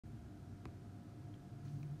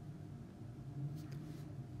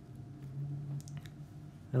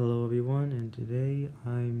Hello everyone, and today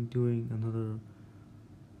I'm doing another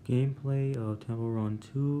gameplay of Temple Run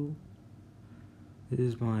 2. This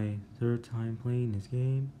is my third time playing this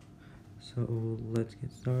game, so let's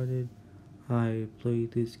get started. I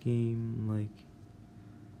played this game like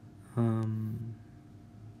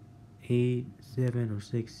 8, 7 or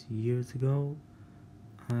 6 years ago.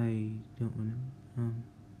 I don't remember,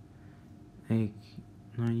 like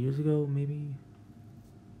 9 years ago maybe.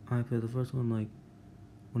 I played the first one like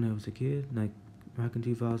when I was a kid, like back in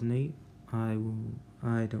 2008. I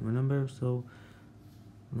don't remember, so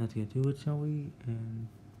let's get to it, shall we? And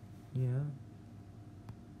yeah.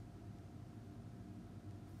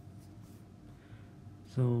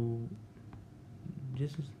 So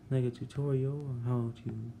this is like a tutorial on how to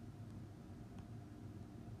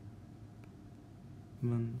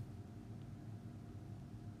run.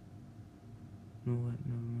 No, what?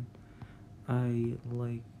 Never mind. I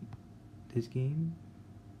like this game,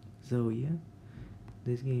 so yeah,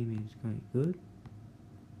 this game is quite good.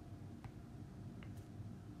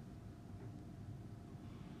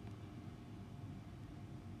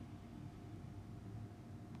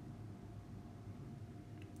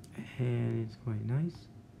 And it's quite nice.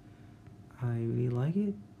 I really like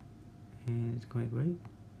it, and it's quite great.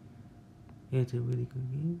 It's a really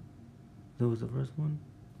good game. That was the first one,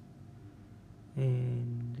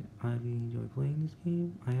 and I really enjoy playing this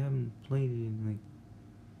game. I haven't played it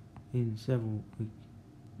in several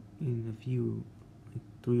in a few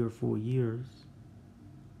 3 or 4 years.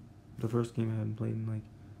 The first game I haven't played in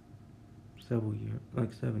several years,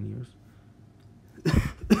 like 7 years.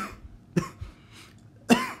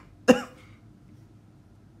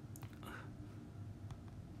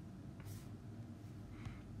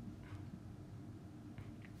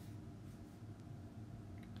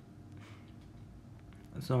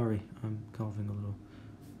 Sorry, I'm coughing a little.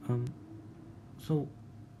 Um, so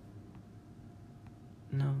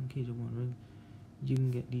now in case you're wondering, you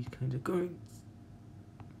can get these kinds of coins.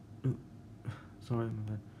 Sorry, my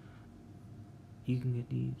bad. You can get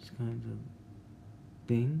these kinds of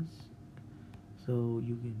things, so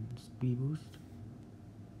you can speed boost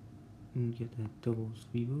and get that double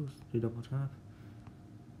speed boost, the double tap.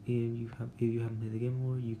 And if you haven't played the game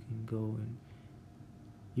before, you can go and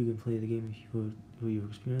you can play the game for your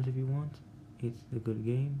experience if you want. It's a good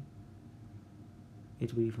game.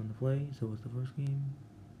 It's really fun to play. So was the first game.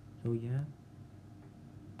 So yeah,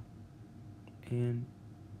 and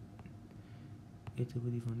it's a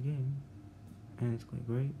really fun game, and it's quite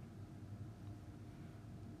great.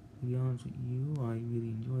 To be honest with you, I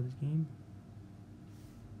really enjoy this game.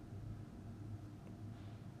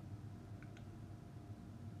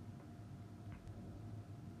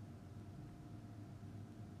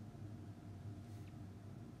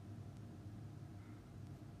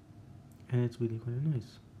 And it's really quite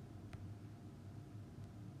nice.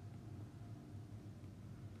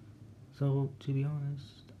 So to be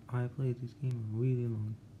honest, I played this game really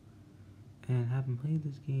long, and haven't played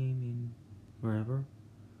this game in forever.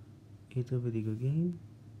 It's a really good game,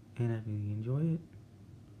 and I really enjoy it.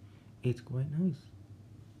 It's quite nice,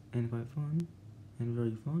 and quite fun, and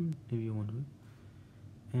very fun if you're wondering.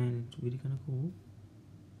 And it's really kind of cool,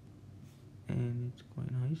 and it's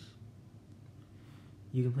quite nice.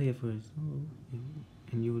 You can play it for yourself,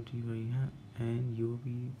 and you will be very happy, and you will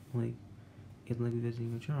be like, it's like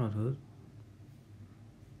visiting your childhood.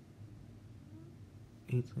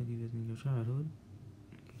 It's like visiting your childhood,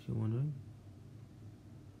 in case you're wondering.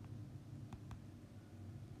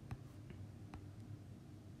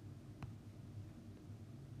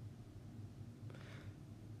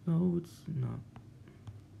 No, it's not.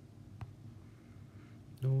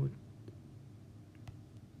 No,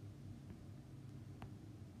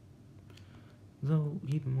 though,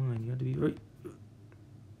 keep in mind, you have to be very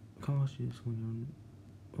cautious when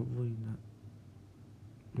you're avoiding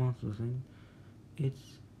that monster thing.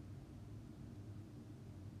 It's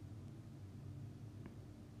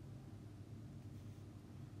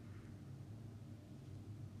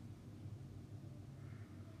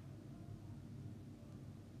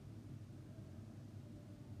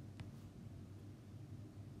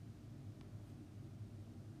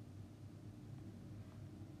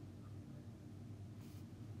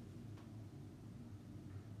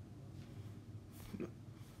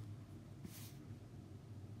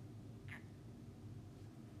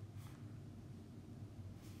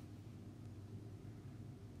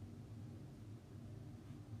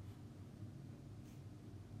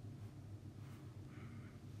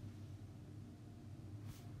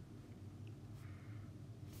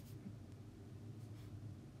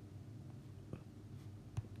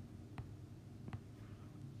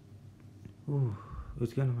ooh,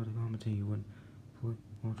 It's kind of hard to commentate when while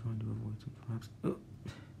trying to avoid some traps. Oh.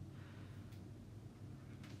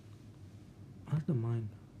 I like the mine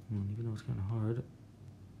one, even though it's kind of hard.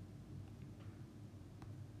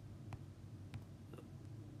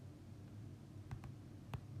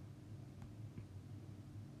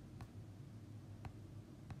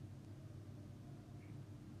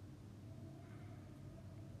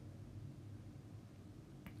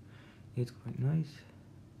 It's quite nice.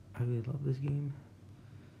 I really love this game,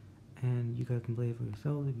 and you guys can play it for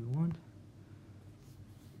yourselves if you want.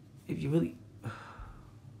 If you really,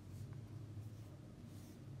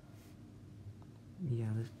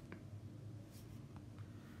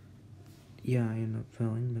 yeah, I end up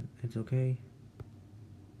failing, but it's okay.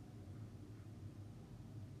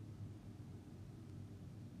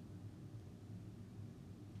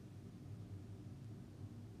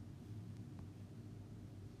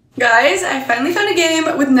 Guys, I finally found a game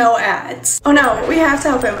with no ads. Oh no, we have to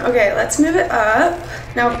help him. Okay, let's move it up.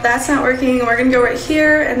 No, that's not working. We're gonna go right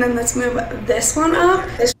here, and then let's move this one up.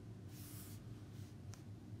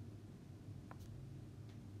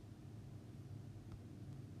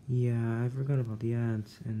 Yeah, I forgot about the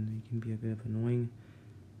ads, and they can be a bit of annoying.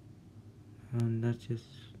 And not just,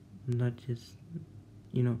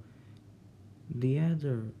 you know, the ads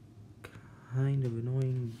are kind of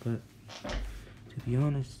annoying, but to be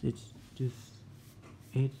honest, it's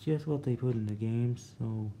just what they put in the game.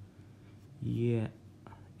 So yeah,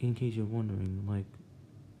 in case you're wondering, like,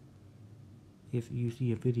 if you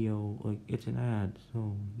see a video, like, it's an ad,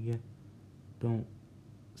 so yeah,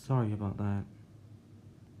 sorry about that.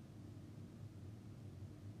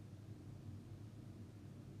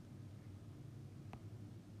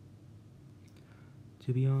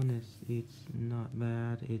 To be honest, it's not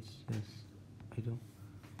bad. It's just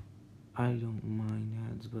I don't mind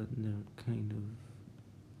ads, but they're kind of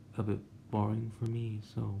a bit boring for me.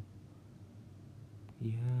 So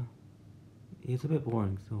yeah, it's a bit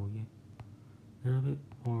boring. So yeah, they're a bit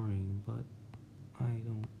boring, but I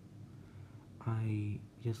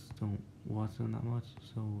just don't watch them that much.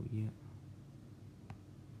 So yeah.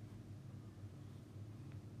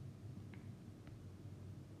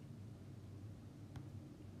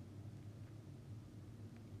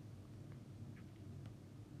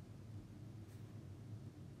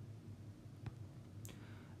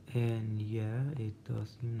 And yeah, it does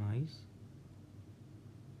seem nice.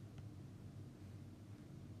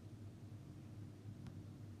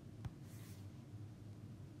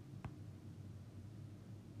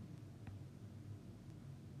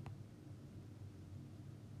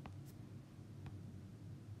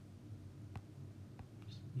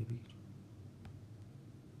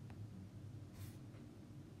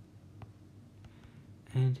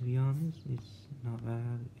 And to be honest, it's not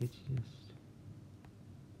bad. It's just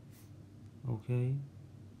okay.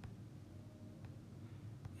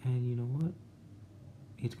 And you know what?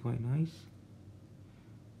 It's quite nice.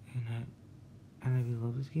 And I really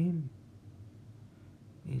love this game.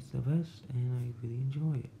 It's the best, and I really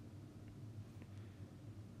enjoy it.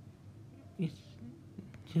 It's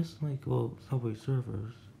just like, well, Subway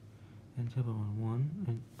Surfers and Temple Run 1,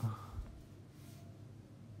 and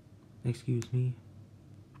excuse me.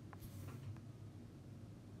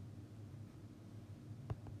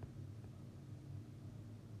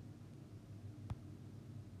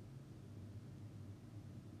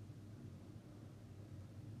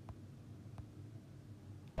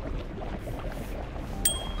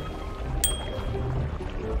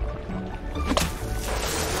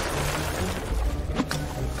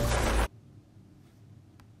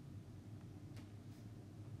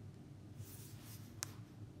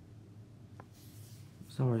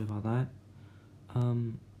 Sorry about that.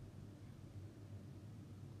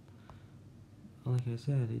 Like I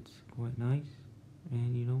said, it's quite nice,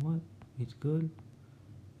 and you know what? It's good,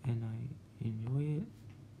 and I enjoy it,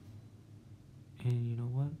 and you know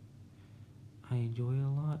what? I enjoy it a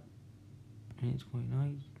lot, and it's quite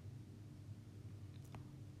nice.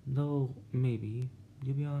 Though, maybe,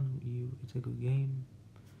 to be honest with you, it's a good game.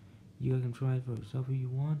 You guys can try it for yourself if you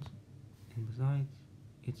want, and besides,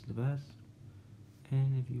 it's the best.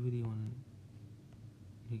 And if you really want to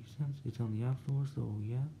make sense, it's on the App Store, so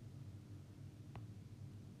yeah.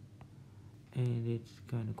 And it's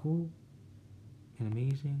kind of cool, and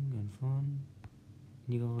amazing, and fun.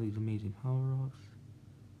 And you got all these amazing power-ups.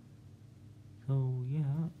 So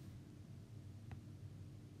yeah.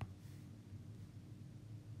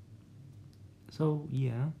 So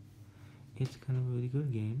yeah, it's kind of a really good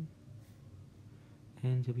game.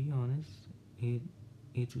 And to be honest,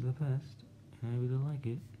 it's the best, and I really like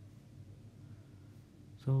it.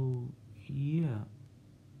 So yeah,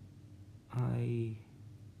 I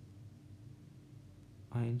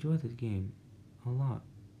enjoy this game a lot.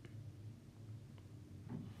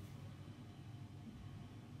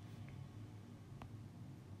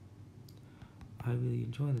 I really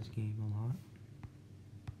enjoy this game a lot.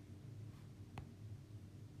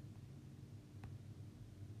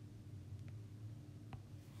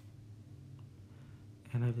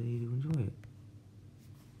 And I really do enjoy it.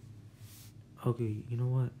 Okay, you know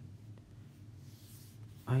what?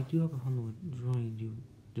 I do have a problem with drawing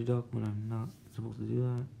the duck when I'm not supposed to do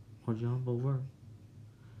that, or jump over.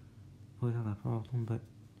 I always have that problem, but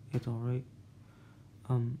it's alright.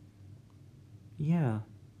 Yeah.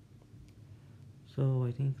 So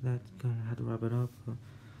I think that's gonna have to wrap it up.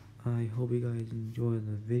 I hope you guys enjoy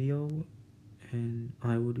the video, and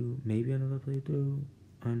I will do maybe another playthrough.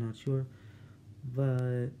 I'm not sure,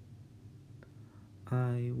 but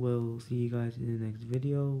I will see you guys in the next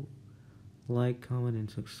video. Like, comment, and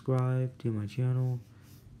subscribe to my channel,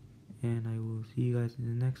 and I will see you guys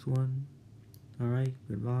in the next one. Alright,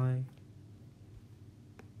 goodbye.